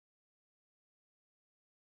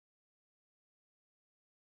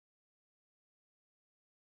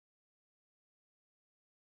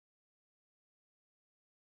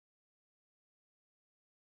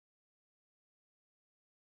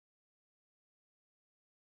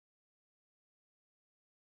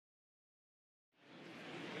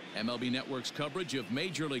MLB Network's coverage of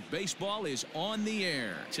Major League Baseball is on the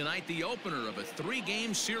air. Tonight, the opener of a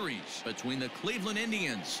 3-game series between the Cleveland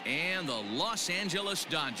Indians and the Los Angeles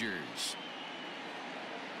Dodgers.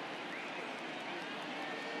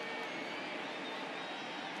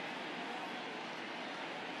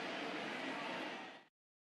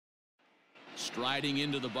 Striding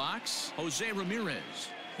into the box, Jose Ramirez.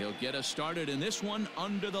 He'll get us started in this one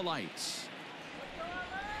under the lights.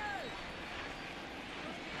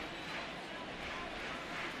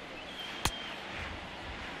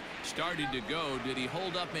 Started to go. Did he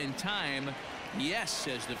hold up in time? Yes,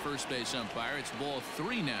 says the first base umpire. It's ball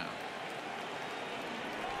 3 now.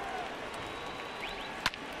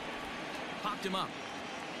 Popped him up.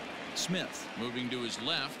 Smith moving to his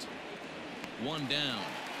left. 1 down.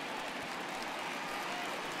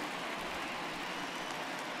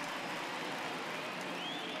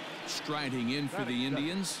 Striding in for the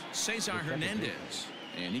Indians, Cesar Hernandez.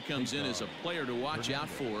 And he comes in as a player to watch out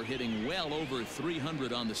for, hitting well over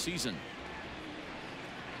 300 on the season.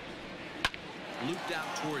 Looped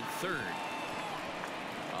out toward third.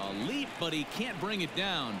 A leap, but he can't bring it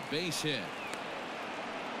down. Base hit.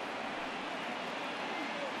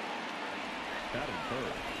 Batting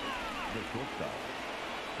third, the shortstop,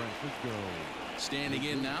 Francisco. Standing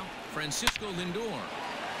in now, Francisco Lindor.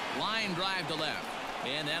 Line drive to left.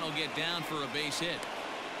 And that'll get down for a base hit.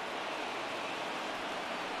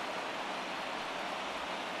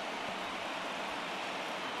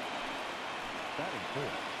 Batting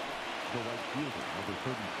fourth, the right fielder, number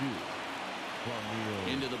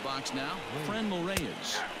 32. Into the box now, Franmil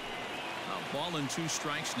Reyes. A ball and 2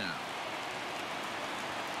 strikes now.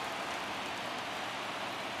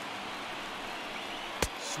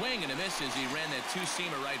 Swing and a miss as he ran that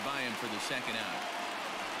 2-seamer right by him for the second out.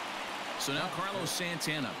 So now Carlos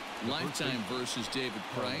Santana, lifetime versus David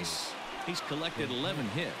Price. He's collected 11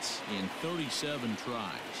 hits in 37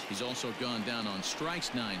 tries. He's also gone down on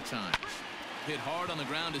strikes 9 times. Hit hard on the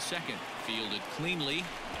ground to second. Fielded cleanly.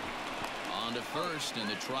 On to first, and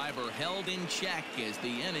the Triber held in check as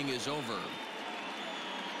the inning is over.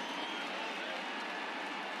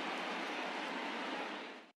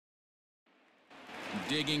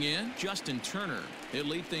 Digging in, Justin Turner. He'll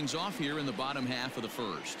lead things off here in the bottom half of the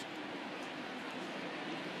first.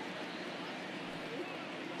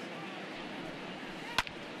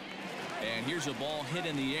 And here's a ball hit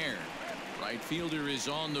in the air. Right fielder is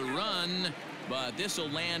on the run, but this will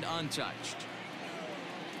land untouched.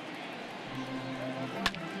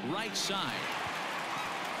 Right side.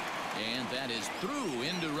 And that is through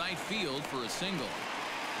into right field for a single.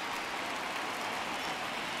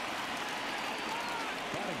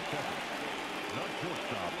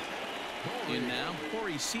 In now,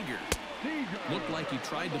 Corey Seager. Looked like he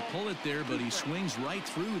tried to pull it there, but he swings right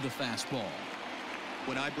through the fastball.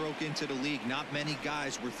 When I broke into the league, not many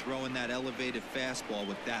guys were throwing that elevated fastball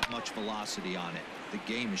with that much velocity on it. The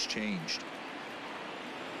game has changed.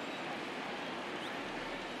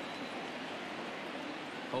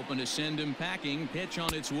 Hoping to send him packing. Pitch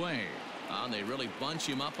on its way. They really bunch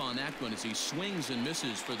him up on that one as he swings and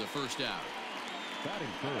misses for the first out.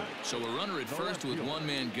 So a runner at first with 1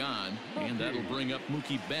 man gone, and that'll bring up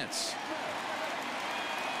Mookie Betts.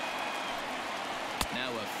 Now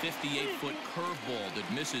a 58-foot curveball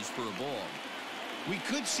that misses for a ball. We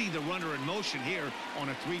could see the runner in motion here on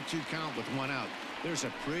a 3-2 count with 1 out. There's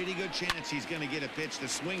a pretty good chance he's going to get a pitch to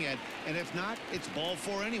swing at, and if not, it's ball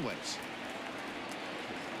 4 anyways.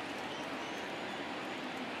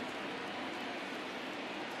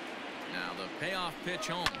 Now the payoff pitch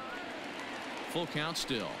home. Full count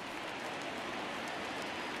still.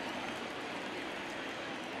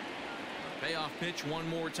 The payoff pitch one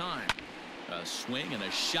more time. A swing and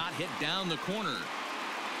a shot hit down the corner.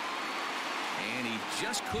 And he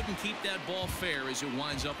just couldn't keep that ball fair as it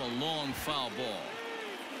winds up a long foul ball.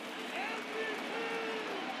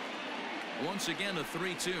 Once again a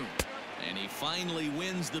 3-2. And he finally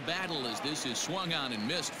wins the battle as this is swung on and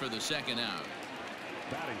missed for the second out.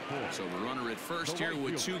 So a runner at first here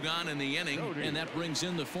with 2 gone in the inning, and that brings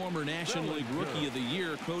in the former National League Rookie of the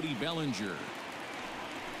Year, Cody Bellinger.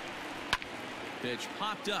 Pitch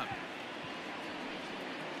popped up.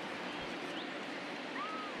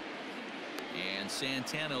 And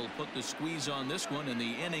Santana will put the squeeze on this one, and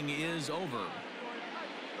the inning is over.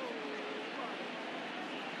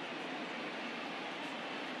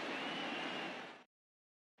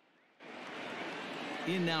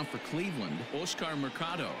 In now for Cleveland, Oscar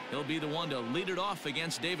Mercado. He'll be the one to lead it off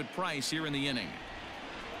against David Price here in the inning.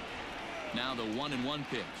 Now the 1-1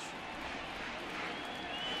 pitch.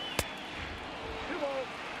 2-0,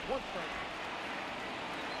 1 strike.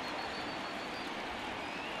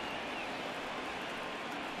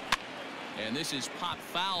 And this is pop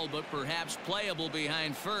foul, but perhaps playable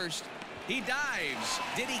behind first. He dives.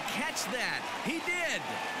 Did he catch that? He did.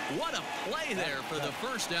 What a play there for the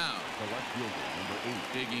first out. The left fielder, number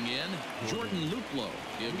 8. Digging in, Jordan Luplow.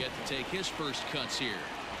 He'll get to take his first cuts here.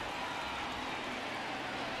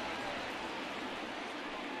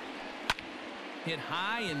 Hit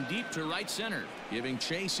high and deep to right center. Giving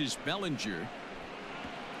chase is Bellinger.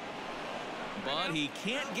 But he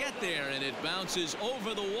can't get there, and it bounces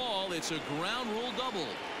over the wall. It's a ground rule double.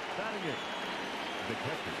 Batting it, the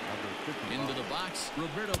catcher, number 55. Into the box,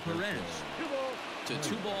 Roberto Perez. To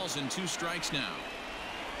 2 balls and 2 strikes now.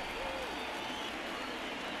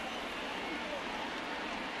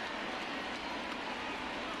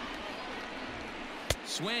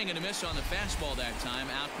 Swing and a miss on the fastball that time.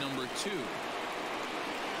 Out number 2.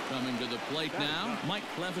 Coming to the plate now, Mike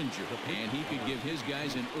Clevenger, and he could give his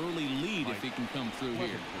guys an early lead if he can come through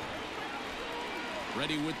here.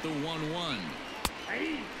 Ready with the 1-1.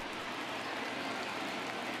 I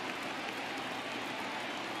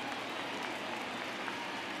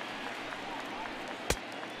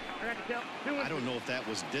don't know if that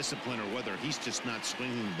was discipline or whether he's just not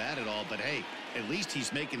swinging the bat at all, but hey, at least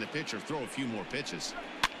he's making the pitcher throw a few more pitches.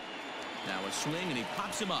 Now a swing, and he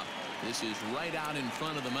pops him up. This is right out in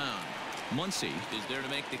front of the mound. Muncy is there to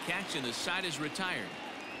make the catch, and the side is retired.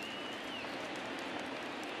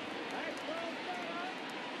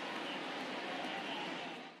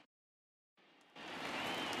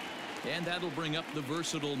 And that'll bring up the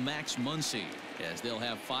versatile Max Muncy, as they'll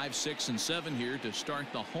have 5, 6, and 7 here to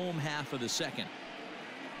start the home half of the second.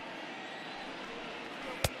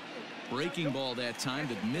 Breaking ball that time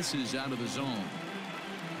that misses out of the zone.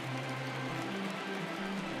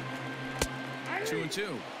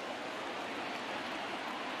 2-2.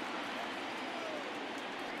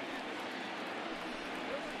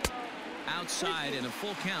 Outside in a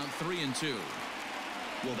full count, 3-2.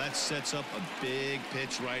 Well, that sets up a big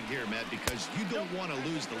pitch right here, Matt, because you don't want to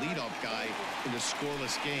lose the leadoff guy in a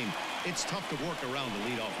scoreless game. It's tough to work around the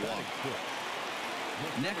leadoff walk.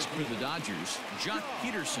 Next for the Dodgers, Jock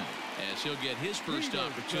Peterson, as he'll get his first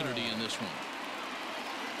opportunity in this one.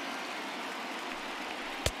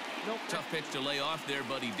 Tough pitch to lay off there,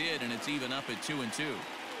 but he did, and it's even up at 2-2.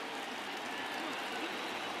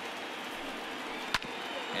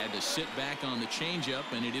 Had to sit back on the changeup,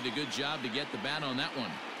 and he did a good job to get the bat on that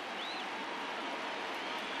one.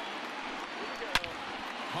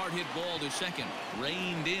 Hard hit ball to second,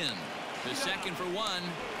 reined in. To second for 1.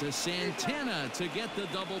 To Santana to get the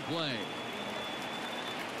double play.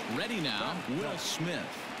 Ready now, Will Smith.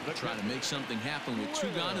 Try to make something happen with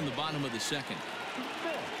 2 gone in the bottom of the second.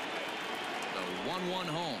 The 1-1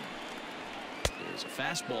 home. There's a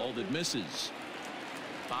fastball that misses.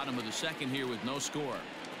 Bottom of the second here with no score.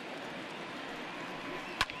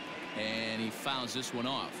 And he fouls this one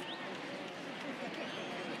off.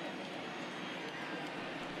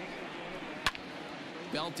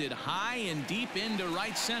 Belted high and deep into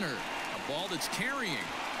right center. A ball that's carrying.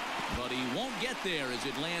 But he won't get there as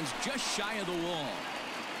it lands just shy of the wall.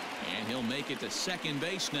 And he'll make it to second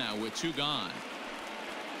base now with 2 gone.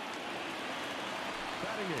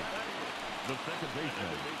 Batting it, the second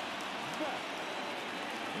baseman,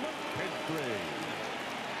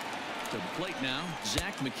 to the plate now,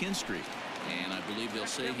 Zach McKinstry. And I believe they'll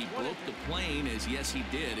say he broke the plane, as yes he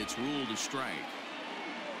did. It's ruled a strike.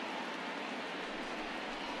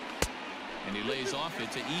 And he lays off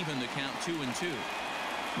it to even the count 2-2.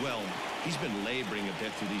 Well, he's been laboring a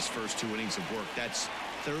bit through these first 2 innings of work. That's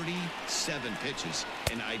 37 pitches,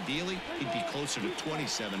 and ideally he'd be closer to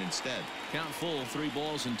 27 instead. Count full, 3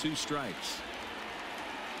 balls and 2 strikes.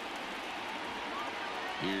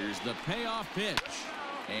 Here's the payoff pitch,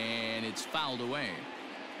 and it's fouled away.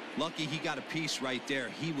 Lucky he got a piece right there.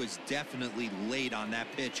 He was definitely late on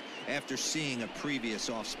that pitch after seeing a previous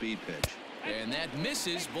off-speed pitch. And that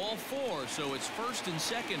misses, ball 4, so it's first and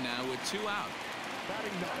second now with 2 out.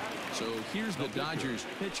 So here's the Dodgers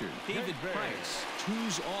pitcher, David Price.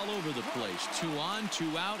 2s all over the place. 2 on,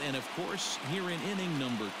 2 out, and of course here in inning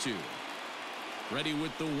number 2. Ready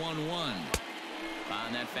with the 1-1.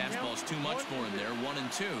 And that fastball's too much for him there.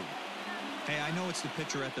 1-2. Hey, I know it's the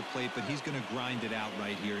pitcher at the plate, but he's going to grind it out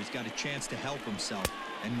right here. He's got a chance to help himself,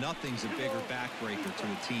 and nothing's a bigger backbreaker to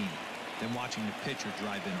a team than watching the pitcher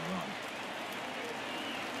drive in a run.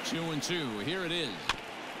 2-2. Here it is.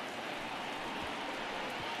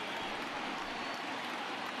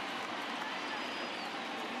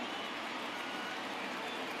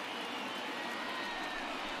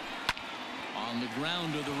 On the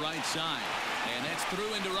ground to the right side, and that's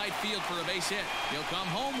through into right field for a base hit. He'll come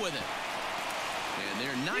home with it, and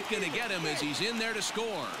they're not going to get him as he's in there to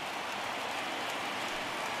score.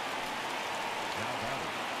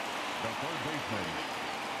 The third baseman,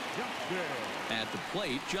 Justin. At the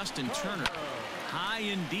plate, Justin Turner. High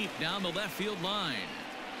and deep down the left field line.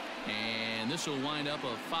 And this will wind up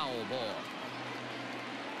a foul ball.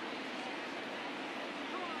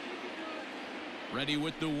 Ready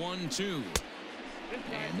with the 1-2.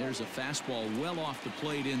 And there's a fastball well off the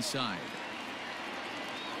plate inside.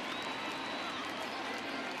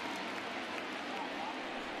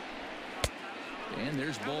 And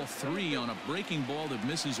there's ball 3 on a breaking ball that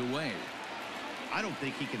misses away. I don't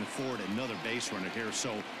think he can afford another base runner here,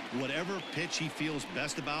 so whatever pitch he feels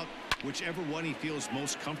best about, whichever one he feels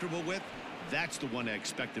most comfortable with, that's the one I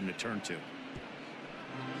expect him to turn to.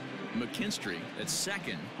 McKinstry at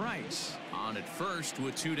second. Price on at first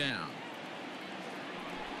with 2 down.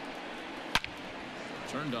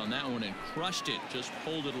 Turned on that one and crushed it. Just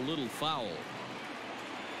pulled it a little foul.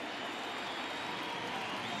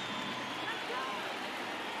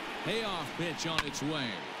 Payoff pitch on its way.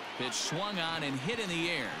 Pitch swung on and hit in the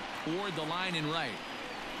air toward the line and right.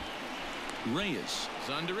 Reyes is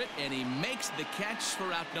under it, and he makes the catch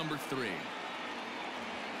for out number 3.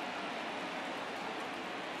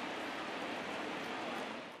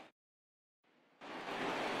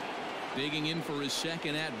 Digging in for his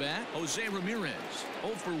second at bat, Jose Ramirez.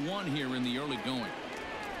 0 for 1 here in the early going.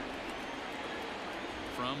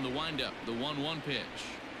 From the windup, the 1-1 pitch.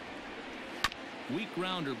 Weak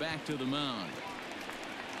grounder back to the mound.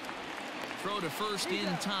 Throw to first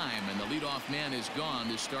in time, and the leadoff man is gone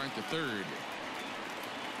to start the 3rd.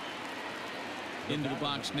 Into the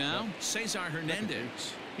box now, Cesar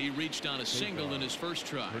Hernandez. He reached on a single in his first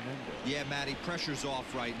try. Yeah, Matty, pressure's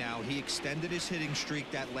off right now. He extended his hitting streak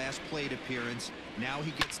that last plate appearance. Now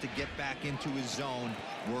he gets to get back into his zone,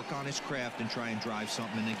 work on his craft, and try and drive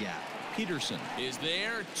something in the gap. Peterson is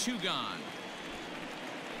there, 2 gone.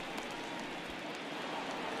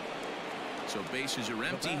 So bases are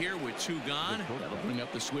empty here with 2 gone. That'll bring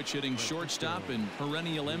up the switch hitting shortstop and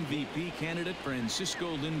perennial MVP candidate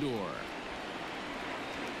Francisco Lindor.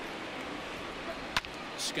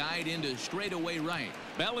 Skied into straightaway right.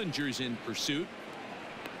 Bellinger's in pursuit.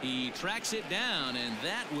 He tracks it down, and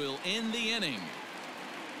that will end the inning.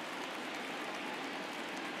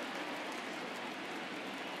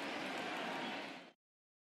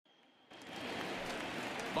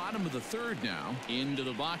 Bottom of the 3rd now. Into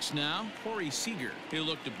the box now, Corey Seager. He'll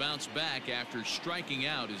look to bounce back after striking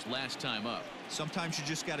out his last time up. Sometimes you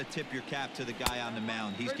just got to tip your cap to the guy on the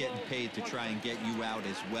mound. He's getting paid to try and get you out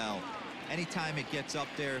as well. Anytime it gets up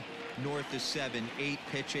there north of 7, 8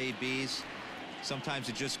 pitch ABs, sometimes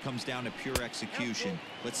it just comes down to pure execution.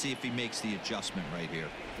 Let's see if he makes the adjustment right here.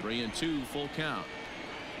 3-2 full count.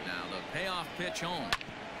 Now the payoff pitch home.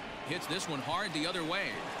 Hits this one hard the other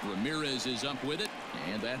way. Ramirez is up with it,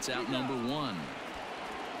 and that's out number 1.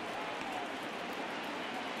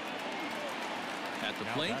 At the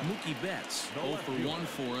plate, Mookie Betts. 0 for 1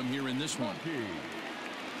 for him here in this one.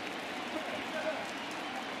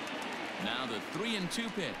 Now the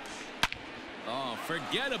 3-2 pitch. Oh,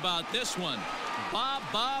 forget about this one.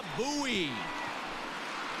 Baba Booey.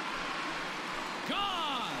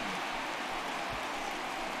 Gone.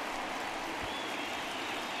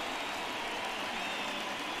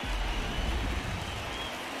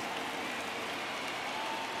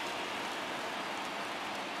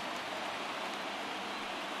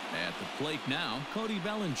 At the plate now, Cody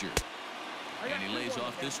Bellinger. And he lays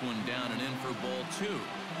off this one down and in for ball 2.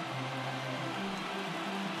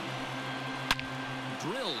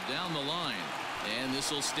 Drilled down the line, and this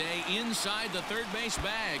will stay inside the third base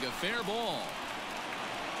bag. A fair ball,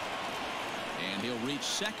 and he'll reach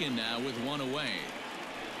second now with 1 away.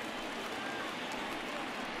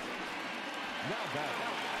 Now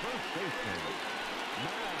batting, first baseman,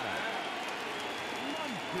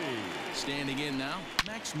 Muncy. Standing in now,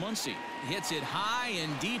 Max Muncy hits it high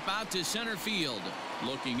and deep out to center field.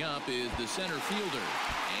 Looking up is the center fielder,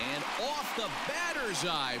 and off the batter's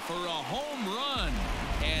eye for a home run.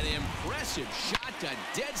 An impressive shot to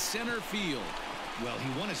dead center field. Well,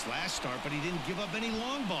 he won his last start, but he didn't give up any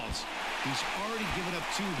long balls. He's already given up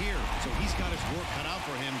 2 here, so he's got his work cut out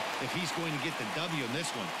for him if he's going to get the W in this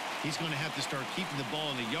one. He's going to have to start keeping the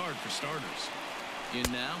ball in the yard for starters. In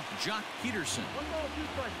now, Jock Peterson.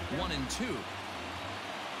 1-2.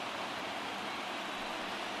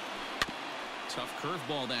 Tough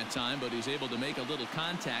curveball that time, but he's able to make a little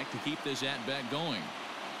contact to keep this at-bat going.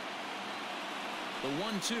 The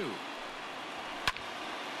 1-2.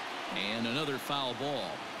 And another foul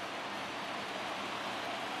ball.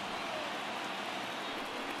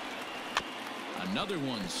 Another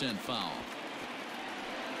one sent foul.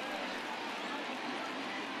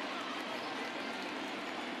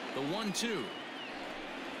 The 1-2.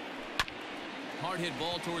 Hard hit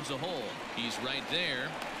ball towards the hole. He's right there.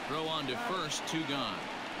 Throw on to first, 2 gone.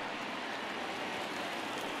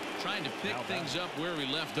 Trying to pick things up where we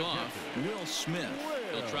left off. Will Smith.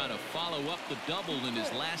 He'll try to follow up the double in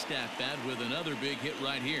his last at-bat with another big hit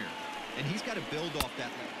right here. And he's got to build off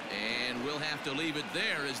that. And we'll have to leave it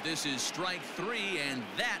there as this is strike 3, and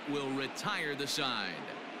that will retire the side.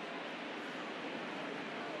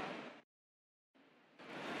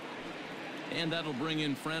 And that'll bring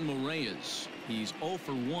in Franmil Reyes. He's 0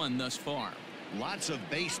 for 1 thus far. Lots of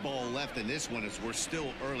baseball left in this one as we're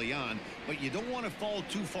still early on, but you don't want to fall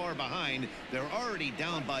too far behind. They're already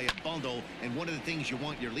down by a bundle, and one of the things you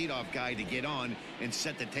want your leadoff guy to get on and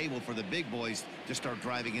set the table for the big boys to start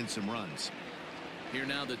driving in some runs. Here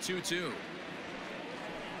now the 2-2.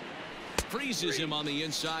 Freezes him on the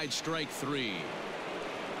inside, strike 3.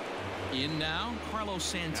 In now, Carlos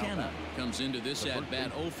Santana comes into this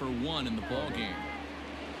at-bat 0 for 1 in the ballgame.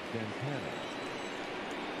 Santana.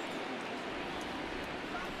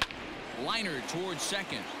 Liner towards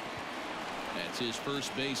second. That's his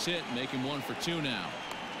first base hit, make him 1 for 2 now.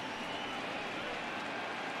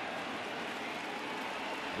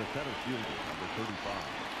 The center fielder, number 35,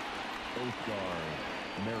 Oscar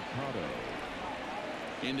Mercado.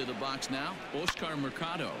 Into the box now, Oscar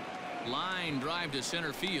Mercado. Line drive to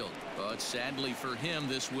center field, but sadly for him,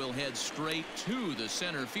 this will head straight to the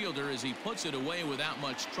center fielder as he puts it away without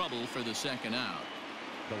much trouble for the second out.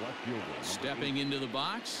 The left fielder. Stepping into the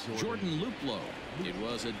box, Jordan Luplow. It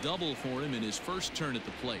was a double for him in his first turn at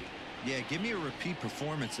the plate. Yeah, give me a repeat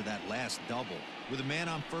performance of that last double. With a man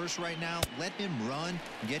on first right now, let him run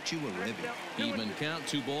and get you a ribby. Even count,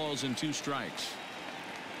 2 balls and 2 strikes.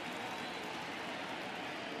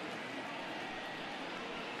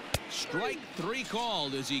 Strike 3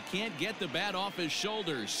 called as he can't get the bat off his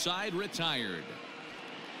shoulders. Side retired.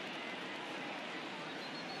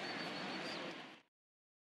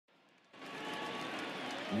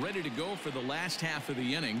 Ready to go for the last half of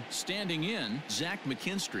the inning. Standing in, Zach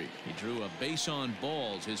McKinstry. He drew a base on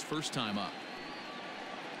balls his first time up.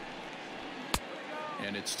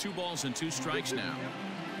 And it's 2 balls and 2 strikes now.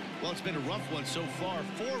 Well, it's been a rough one so far.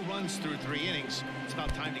 4 runs through 3 innings. It's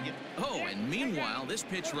about time to get. Oh, and meanwhile, this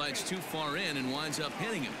pitch rides too far in and winds up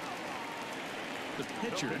hitting him. The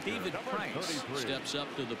pitcher, David Price, steps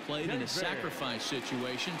up to the plate in a sacrifice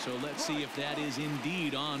situation, so let's see if that is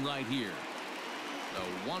indeed on right here.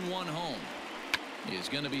 The 1-1 home is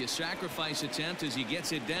going to be a sacrifice attempt as he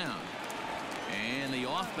gets it down. And the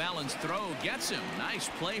off-balance throw gets him. Nice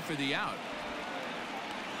play for the out.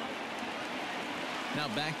 Now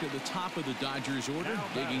back to the top of the Dodgers order.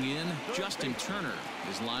 Digging in, Justin Turner.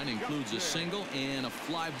 His line includes a single and a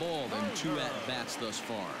fly ball in 2 at-bats thus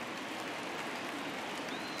far.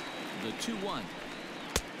 The 2-1.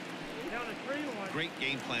 Great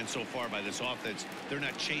game plan so far by this offense. They're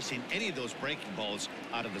not chasing any of those breaking balls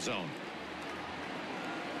out of the zone.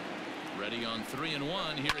 Ready on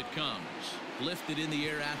 3-1. Here it comes. Lifted in the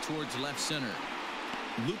air out towards left center.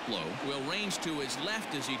 Luplow will range to his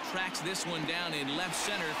left as he tracks this one down in left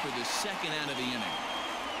center for the second out of the inning.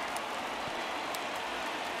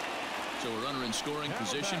 So a runner in scoring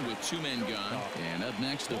position with 2 men gone. And up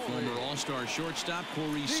next, the former All-Star shortstop,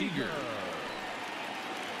 Corey Seager.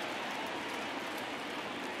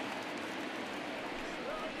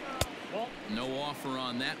 No offer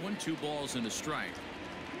on that one. 2 balls and a strike.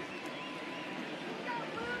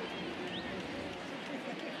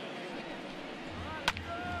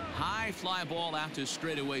 High fly ball out to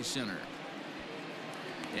straightaway center.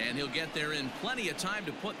 And he'll get there in plenty of time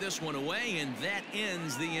to put this one away, and that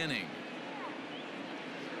ends the inning.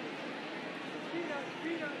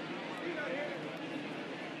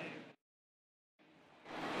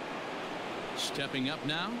 Stepping up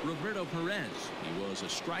now, Roberto Perez. He was a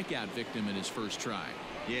strikeout victim in his first try.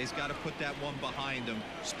 Yeah, he's got to put that one behind him,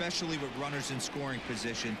 especially with runners in scoring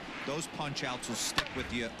position. Those punch-outs will stick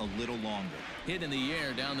with you a little longer. Hit in the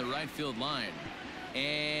air down the right field line.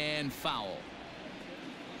 And foul.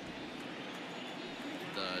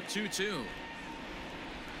 The 2-2.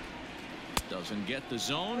 Doesn't get the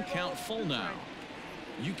zone. Count full now.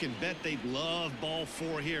 You can bet they'd love ball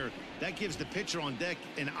 4 here. That gives the pitcher on deck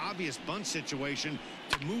an obvious bunt situation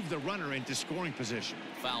to move the runner into scoring position.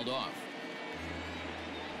 Fouled off.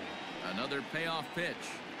 Another payoff pitch.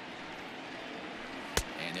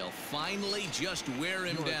 And he'll finally just wear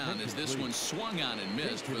him down as this one swung on and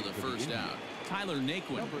missed for the first out. Tyler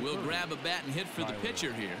Naquin will grab a bat and hit for the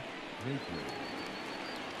pitcher here.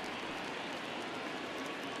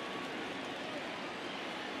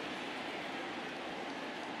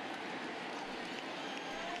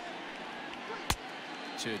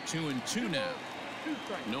 2-2 now.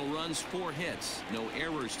 No runs, 4 hits. No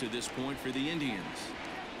errors to this point for the Indians.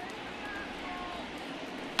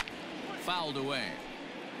 Fouled away.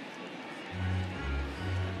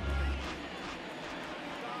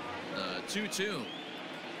 The 2-2.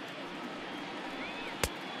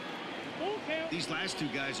 These last two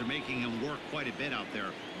guys are making him work quite a bit out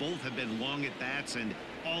there. Both have been long at bats, and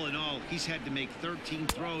all in all, he's had to make 13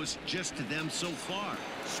 throws just to them so far.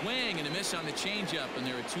 Swing and a miss on the changeup, and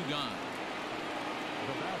there are 2 gone.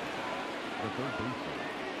 The third baseman,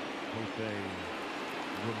 Jose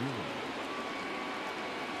Ramirez.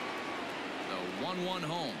 The 1-1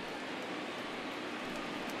 home.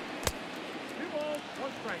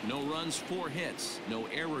 No runs, 4 hits. No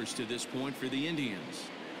errors to this point for the Indians.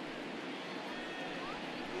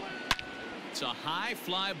 It's a high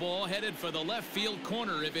fly ball headed for the left field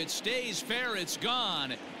corner. If it stays fair, it's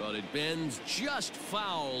gone. But it bends just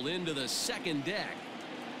foul into the second deck.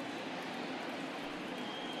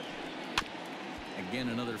 Again,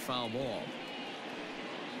 another foul ball.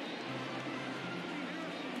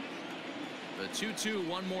 The 2-2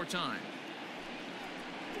 one more time.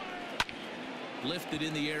 Lifted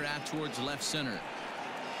in the air out towards left center.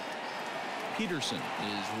 Peterson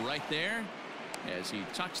is right there as he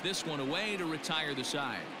tucks this one away to retire the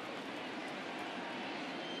side.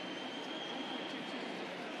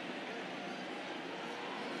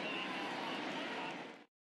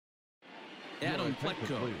 Adam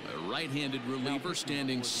Pletko, a right-handed reliever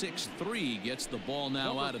standing 6'3", gets the ball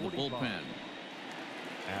now out of the bullpen.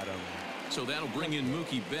 So that'll bring in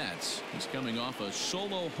Mookie Betts. He's coming off a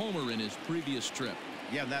solo homer in his previous trip.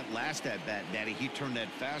 Yeah, that last at-bat, Daddy, he turned that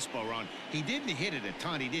fastball around. He didn't hit it a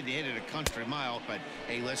ton. He didn't hit it a country mile. But,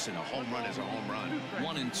 hey, listen, a home run is a home run.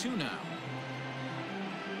 1-2 now.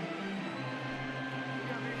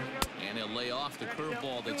 And he'll lay off the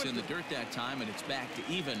curveball that's in the dirt that time, and it's back to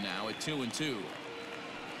even now at 2-2.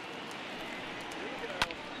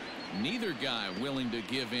 Neither guy willing to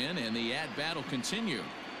give in, and the at-bat will continue.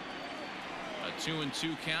 A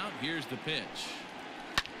 2-2 count. Here's the pitch.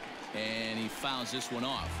 And he fouls this one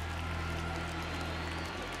off.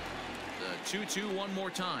 The 2-2 one more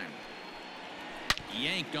time.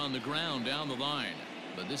 Yanked on the ground down the line.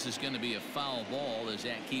 But this is going to be a foul ball as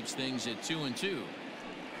that keeps things at 2-2.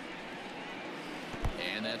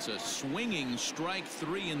 And that's a swinging strike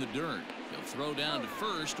 3 in the dirt. He'll throw down to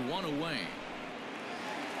first, 1 away.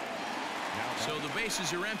 So the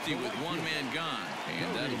bases are empty with 1 man gone.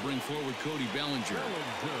 And that'll bring forward Cody Bellinger.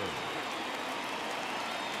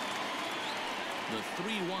 The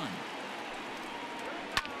 3-1.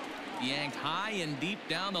 Yanked high and deep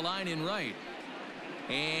down the line in right.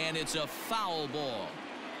 And it's a foul ball.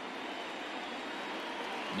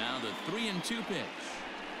 Now the 3-2 pitch.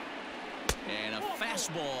 And a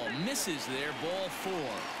fastball misses there, ball 4.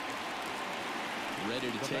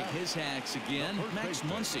 Ready to take his hacks again, Max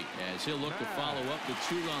Muncy, as he'll look to follow up the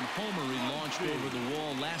 2-run homer he launched over the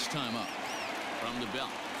wall last time up. From the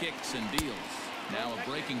belt, kicks and deals. Now a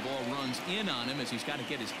breaking ball runs in on him as he's got to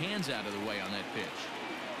get his hands out of the way on that pitch.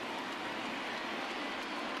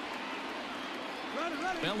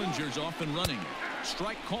 Bellinger's off and running.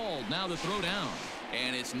 Strike called, now the throw down.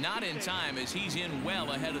 And it's not in time as he's in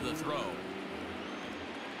well ahead of the throw.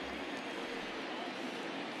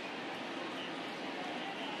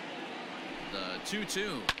 The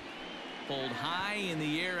 2-2. Pulled high in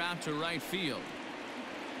the air out to right field.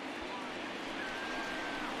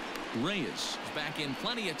 Reyes is back in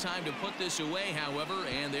plenty of time to put this away, however,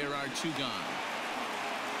 and there are 2 gone.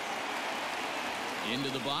 Into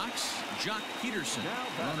the box, Jock Peterson,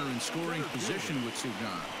 runner in scoring position with 2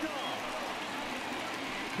 gone.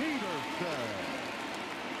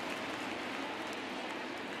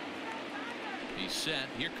 He's set.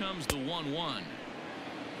 Here comes the 1-1.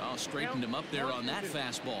 Oh, straightened him up there on that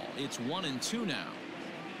fastball. It's 1-2 now.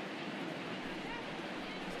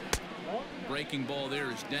 Breaking ball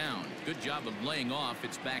there is down. Good job of laying off.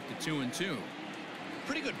 It's back to 2-2.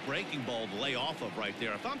 Pretty good breaking ball to lay off of right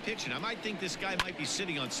there. If I'm pitching, I might think this guy might be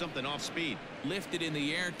sitting on something off speed. Lifted in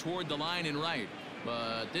the air toward the line and right.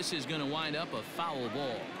 But this is going to wind up a foul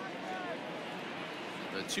ball.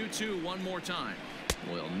 The 2-2 one more time.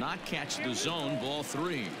 Will not catch the zone, ball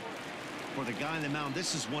 3. For the guy on the mound,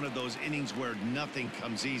 this is one of those innings where nothing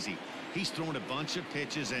comes easy. He's thrown a bunch of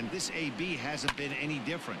pitches, and this AB hasn't been any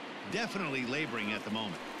different. Definitely laboring at the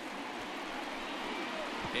moment.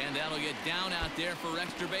 And that'll get down out there for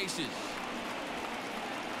extra bases.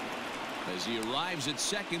 As he arrives at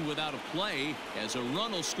second without a play, as a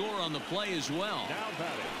run will score on the play as well. Now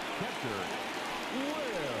batting, catcher Will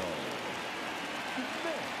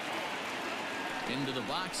Smith. Into the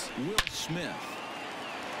box, Will Smith.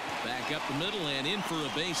 Back up the middle and in for a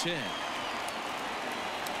base hit.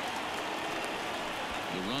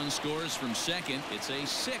 The run scores from second. It's a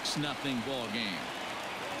 6-0 ball game.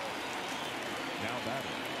 Now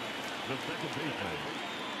batting, the second baseman.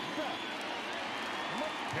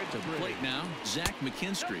 To the plate now, Zach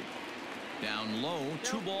McKinstry. Down low,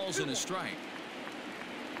 2 balls and a strike.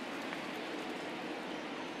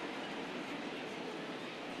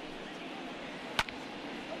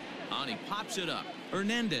 On he pops it up.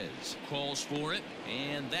 Hernandez calls for it,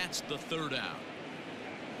 and that's the 3rd out.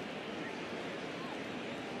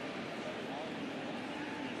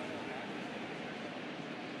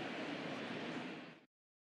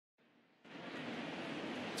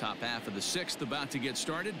 Top half of the 6th about to get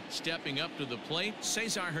started. Stepping up to the plate,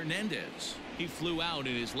 Cesar Hernandez. He flew out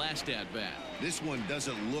in his last at-bat. This one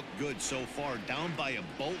doesn't look good so far. Down by a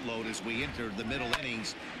boatload as we enter the middle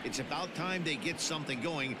innings. It's about time they get something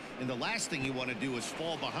going. And the last thing you want to do is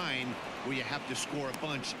fall behind where you have to score a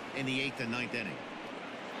bunch in the 8th and 9th inning.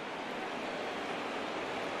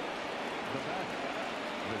 The batter,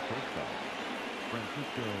 the shortstop,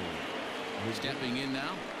 Francisco. Stepping in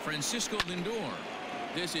now, Francisco Lindor.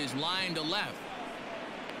 This is line to left.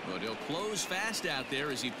 But he'll close fast out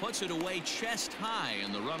there as he puts it away chest high,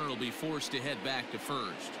 and the runner will be forced to head back to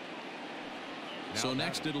first. So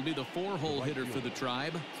next it'll be the 4-hole hitter for the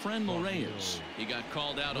Tribe, Franmil Reyes. He got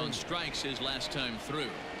called out on strikes his last time through.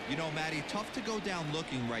 You know, Matty, tough to go down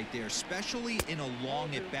looking right there, especially in a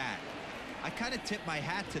long at bat. I kind of tip my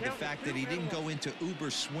hat to the fact that he didn't go into uber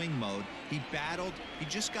swing mode. He battled. He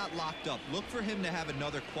just got locked up. Look for him to have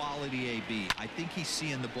another quality AB. I think he's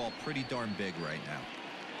seeing the ball pretty darn big right now.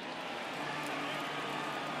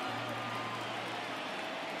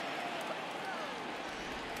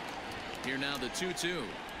 Here now the 2-2.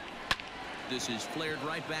 This is flared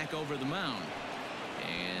right back over the mound.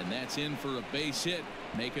 And that's in for a base hit.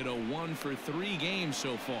 Make it a 1-for-3 game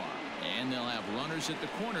so far. And they'll have runners at the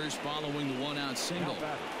corners following the 1-out single. The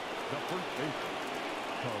first baseman,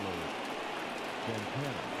 Carlos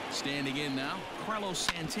Santana. Standing in now, Carlos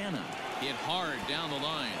Santana. Hit hard down the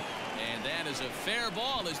line. And that is a fair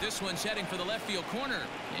ball as this one's heading for the left field corner.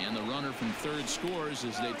 And the runner from third scores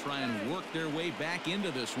as they try and work their way back into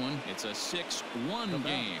this one. It's a 6-1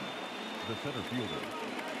 game. The center fielder,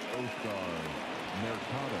 Oscar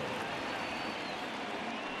Mercado.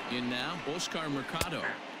 In now, Oscar Mercado.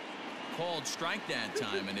 Called strike that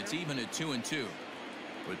time, and it's even at 2-2.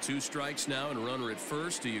 With 2 strikes now and a runner at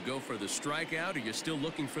first, do you go for the strikeout or you're still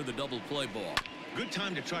looking for the double play ball? Good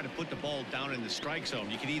time to try to put the ball down in the strike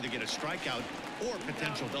zone. You can either get a strikeout or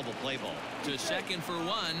potential double play ball. To second for 1.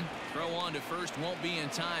 Throw on to first won't be in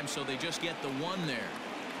time, so they just get the 1 there.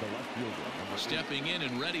 The left fielder, Stepping in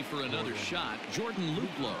and ready for another shot, Jordan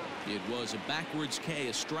Luplow. It was a backwards K,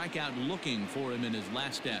 a strikeout looking for him in his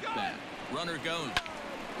last at-bat. Runner goes.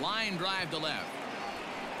 Line drive to left.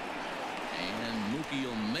 And Mookie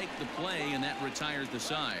will make the play, and that retires the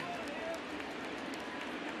side.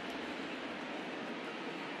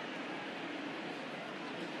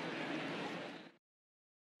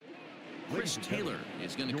 Chris Taylor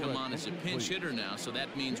is going to come on as a pinch hitter now, so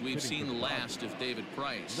that means we've seen the last of David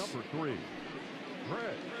Price. number 3, Chris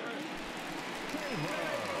Taylor.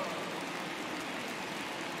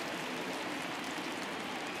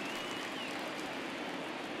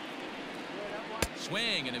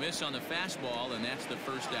 Swing and a miss on the fastball, and that's the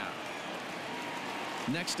first out.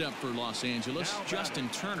 Next up for Los Angeles, Justin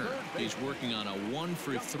Turner. He's working on a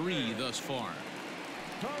 1-for-3 thus far.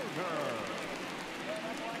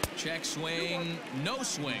 Check swing, no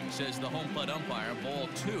swing, says the home plate umpire. Ball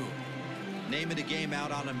 2. Name of the game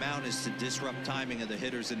out on the mound is to disrupt timing of the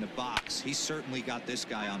hitters in the box. He certainly got this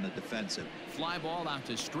guy on the defensive. Fly ball out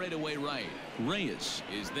to straightaway right. Reyes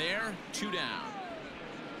is there, 2 down.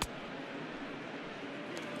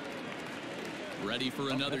 Ready for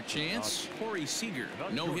another chance? Corey Seager.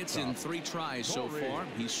 No hits in 3 tries so far.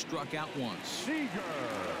 He's struck out once.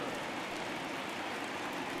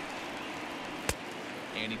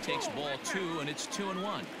 And he takes ball 2, and it's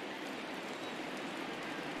 2-1.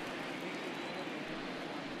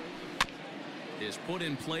 Is put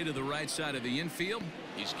in play to the right side of the infield.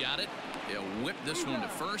 He's got it. He'll whip this one to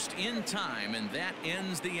first in time, and that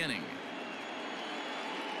ends the inning.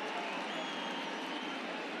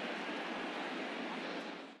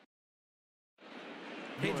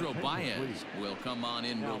 Pedro Baez will come on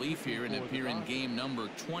in relief here and appear in game number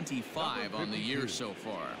 25 on the year so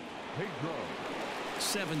far.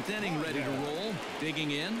 7th inning ready to roll.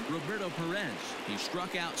 Digging in, Roberto Perez. He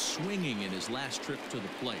struck out swinging in his last trip to the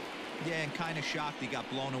plate. Yeah, and kind of shocked he got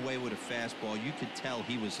blown away with a fastball. You could tell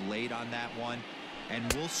he was late on that one.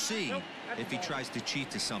 And we'll see if he tries to cheat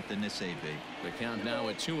to something this AB. The count now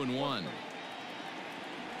at 2-1.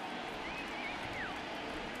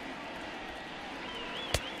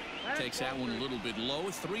 Takes that one a little bit low.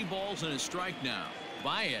 3 balls and a strike now.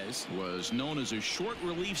 Baez was known as a short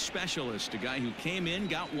relief specialist, a guy who came in,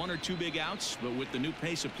 got 1 or 2 big outs, but with the new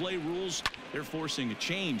pace of play rules, they're forcing a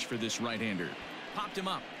change for this right-hander. Popped him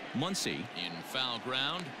up. Muncy in foul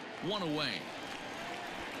ground, 1 away.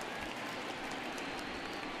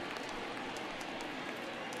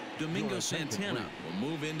 Domingo Santana will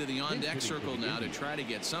move into the on-deck circle now to try to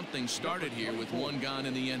get something started here with 1 gone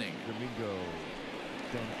in the inning. Domingo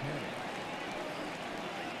Santana.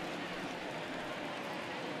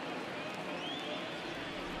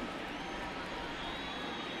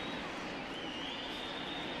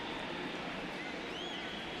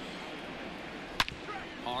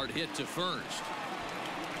 Hard hit to first.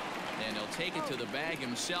 And he'll take it to the bag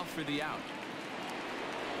himself for the out.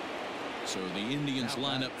 So the Indians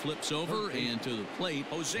lineup flips over, and to the plate,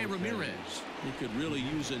 Jose Ramirez. He could really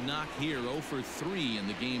use a knock here. 0 for 3 in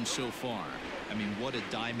the game so far. I mean, what a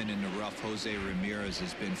diamond in the rough Jose Ramirez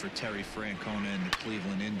has been for Terry Francona and the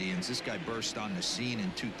Cleveland Indians. This guy burst on the scene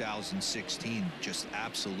in 2016, just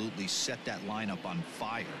absolutely set that lineup on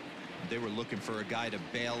fire. They were looking for a guy to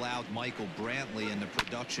bail out Michael Brantley and the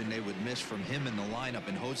production they would miss from him in the lineup,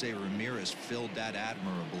 and Jose Ramirez filled that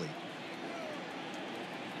admirably.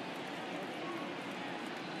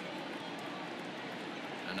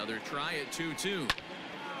 Another try at 2-2.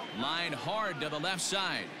 Line hard to the left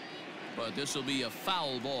side, but this will be a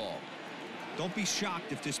foul ball. Don't be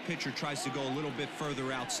shocked if this pitcher tries to go a little bit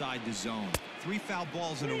further outside the zone. 3 foul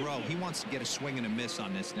balls in a row. He wants to get a swing and a miss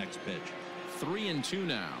on this next pitch. 3-2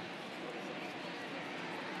 now.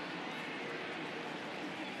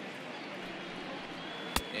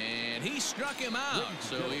 And he struck him out,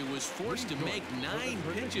 so he was forced to make 9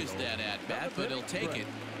 pitches that at bat, but he'll take it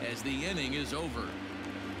as the inning is over.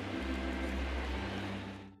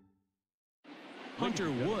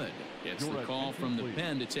 Hunter Wood gets the call from the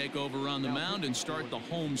pen to take over on the mound and start the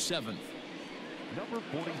home 7th. Number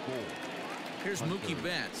 44. Here's Mookie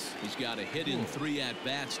Betts. He's got a hit in 3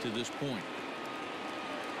 at-bats to this point.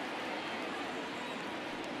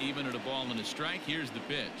 Even at a ball and a strike, here's the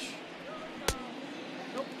pitch.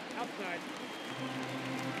 Nope, outside.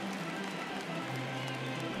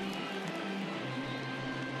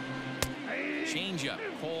 Changeup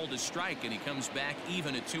called a strike, and he comes back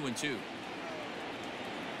even at 2-2.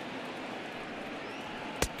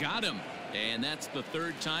 Got him. And that's the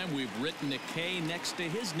 3rd time we've written a K next to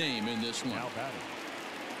his name in this one.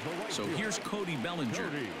 So here's Cody Bellinger.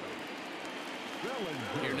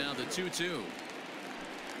 Here now the 2-2.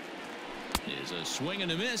 Is a swing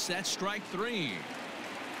and a miss. That's strike 3.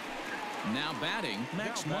 Now batting,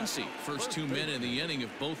 Max Muncy. First 2 men in the inning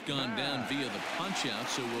have both gone down via the punch-out,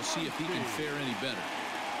 so we'll see if he can fare any better.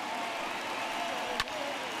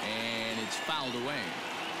 And it's fouled away.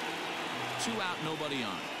 2 out, nobody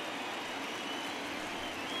on.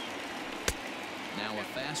 Now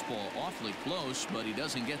a fastball awfully close, but he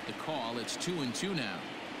doesn't get the call. It's 2-2 now.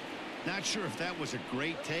 Not sure if that was a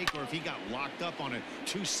great take or if he got locked up on a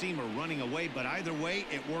 2-seamer running away, but either way,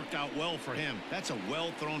 it worked out well for him. That's a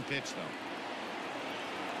well-thrown pitch, though.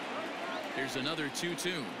 Here's another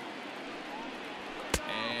 2-2.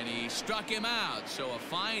 And he struck him out. So a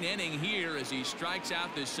fine inning here as he strikes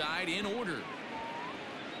out the side in order.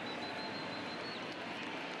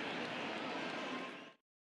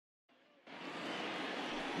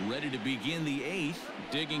 Ready to begin the 8th.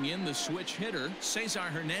 Digging in the switch hitter, Cesar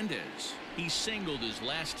Hernandez. He singled his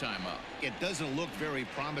last time up. It doesn't look very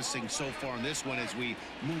promising so far in this one as we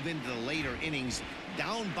move into the later innings.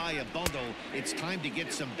 Down by a bundle, it's time to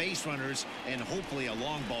get some base runners and hopefully a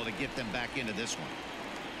long ball to get them back into this one.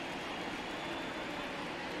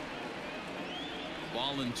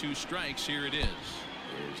 Ball and 2 strikes. Here it is.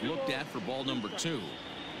 Is looked at for ball number 2.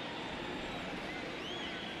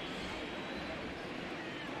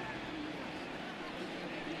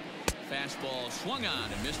 Fastball swung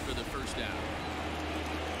on and missed for the first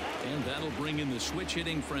out. And that'll bring in the switch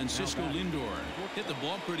hitting Francisco Lindor. Hit the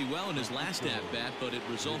ball pretty well in his last at-bat, but it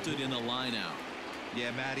resulted in a line out.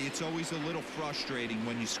 Yeah, Matty, it's always a little frustrating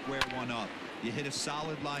when you square one up. You hit a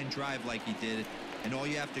solid line drive like he did, and all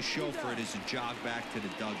you have to show for it is a jog back to the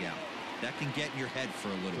dugout. That can get in your head for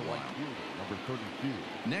a little while. Number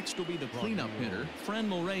 32. Next will be the cleanup hitter,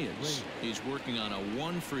 Franmil Reyes. He's working on a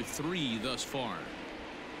 1 for 3 thus far.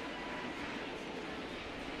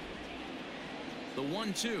 The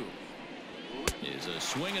 1-2 is a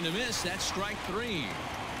swing and a miss. That's strike 3.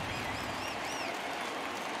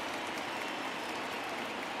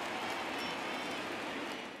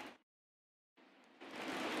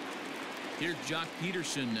 Here's Jock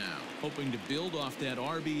Peterson now, hoping to build off that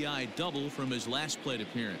RBI double from his last plate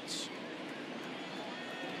appearance.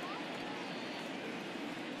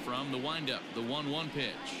 From the windup, the 1-1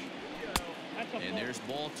 pitch. And there's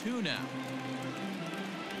ball 2 now.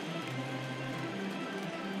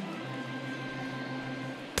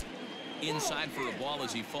 Inside for a ball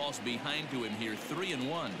as he falls behind to him here.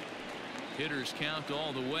 3-1. Hitters count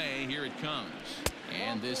all the way. Here it comes.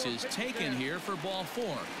 And this is taken here for ball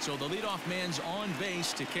 4. So the leadoff man's on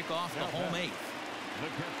base to kick off the home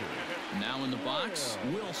 8th. Now in the box,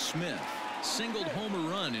 Will Smith. Singled homer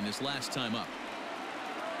run in his last time up.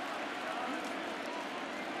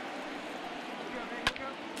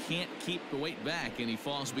 Can't keep the weight back, and he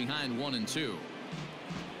falls behind 1-2.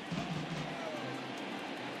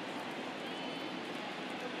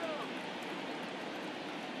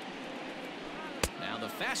 Now the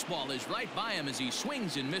fastball is right by him as he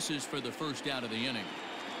swings and misses for the first out of the inning.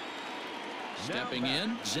 Stepping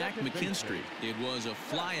in, Zach McKinstry. It was a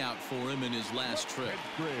fly out for him in his last trip.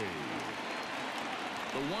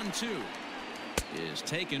 The 1-2 is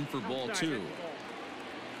taken for ball 2.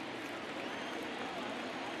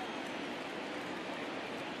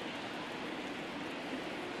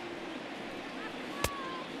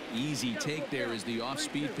 Easy take there as the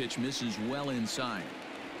off-speed pitch misses well inside.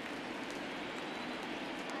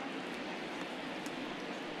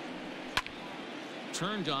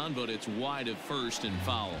 Turned on, but it's wide of first and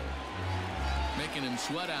foul. Making him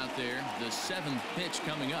sweat out there. The 7th pitch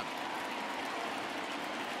coming up.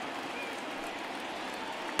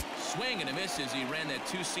 Swing and a miss as he ran that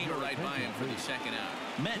 2-seamer right by him for the second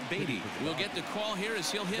out. Matt Beatty will get the call here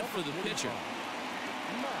as he'll hit for the pitcher.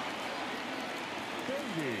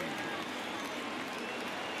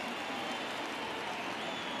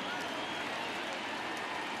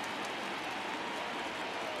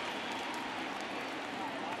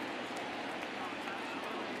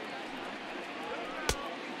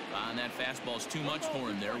 And that fastball's too much for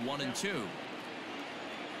him there. 1-2.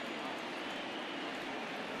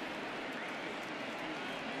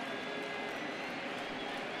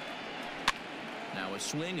 Now a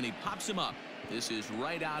swing and he pops him up. This is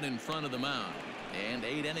right out in front of the mound. And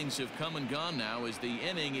 8 innings have come and gone now as the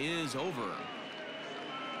inning is over.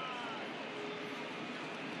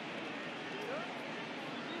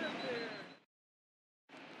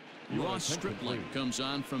 Ross Stripling comes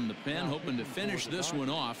on from the pen, hoping to finish this one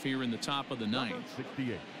off here in the top of the 9th.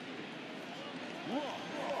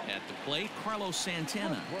 At the plate, Carlos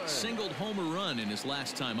Santana singled homer run in his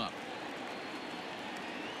last time up.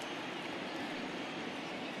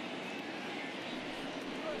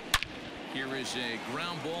 Here is a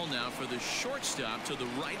ground ball now for the shortstop to the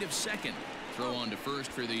right of second. Throw on to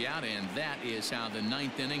first for the out, and that is how the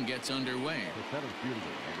 9th inning gets underway.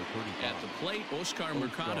 At the plate, Oscar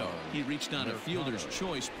Mercado. He reached on a fielder's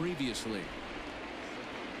choice previously.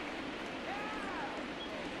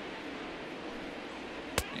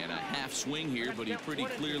 And a half swing here, but he pretty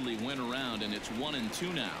clearly went around, and it's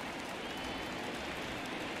 1-2 now.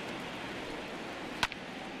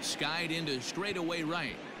 Skied into straightaway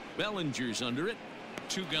right. Bellinger's under it.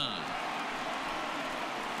 2 gone.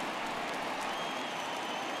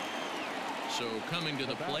 So coming to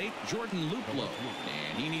the plate, Jordan Luplow.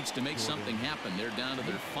 And he needs to make something happen. They're down to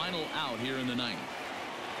their final out here in the 9th.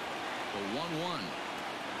 The 1-1.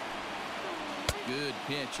 Good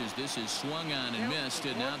pitch as this is swung on and missed.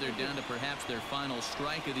 And now they're down to perhaps their final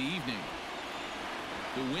strike of the evening.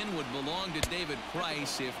 The win would belong to David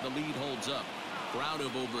Price if the lead holds up. Crowd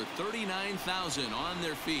of over 39,000 on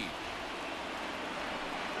their feet.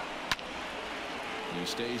 He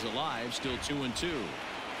stays alive, still 2-2.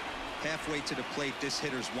 Halfway to the plate, this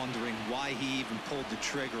hitter's wondering why he even pulled the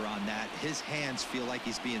trigger on that. His hands feel like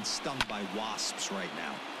he's being stung by wasps right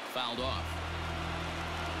now. Fouled off.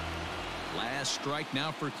 Last strike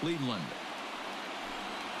now for Cleveland.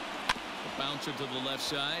 The bouncer to the left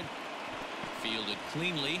side. Fielded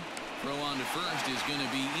cleanly. Throw on to first is going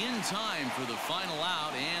to be in time for the final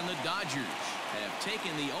out, and the Dodgers have taken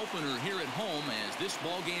the opener here at home as this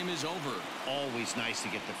ball game is over. Always nice to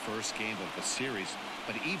get the first game of the series,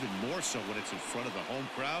 but even more so when it's in front of the home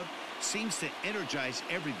crowd. Seems to energize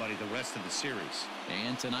everybody the rest of the series.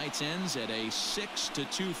 And tonight's ends at a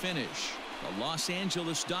 6-2 finish. The Los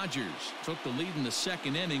Angeles Dodgers took the lead in the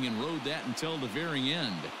 2nd inning and rode that until the very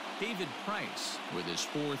end. David Price with his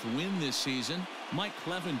 4th win this season. Mike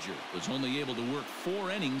Clevenger was only able to work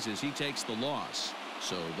 4 innings as he takes the loss.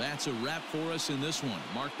 So that's a wrap for us in this one.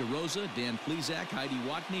 Mark DeRosa, Dan Plesac, Heidi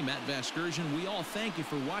Watney, Matt Vasgersian. We all thank you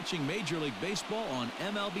for watching Major League Baseball on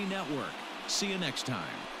MLB Network. See you next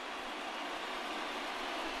time.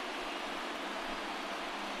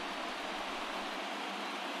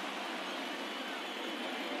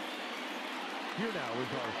 Here now is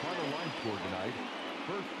our final line score tonight.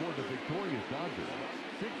 First for the victorious Dodgers,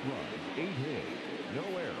 6 runs, 8 hits, no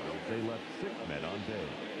errors. They left 6 men on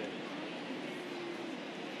base.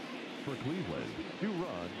 For Cleveland, 2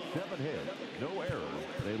 runs, 7 hits, no errors.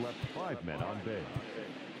 They left 5 men on base.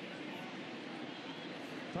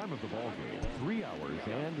 Time of the ball game, 3 hours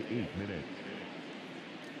and 8 minutes.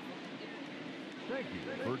 Thank you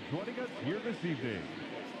for joining us here this evening.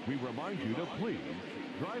 We remind you to please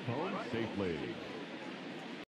drive home safely.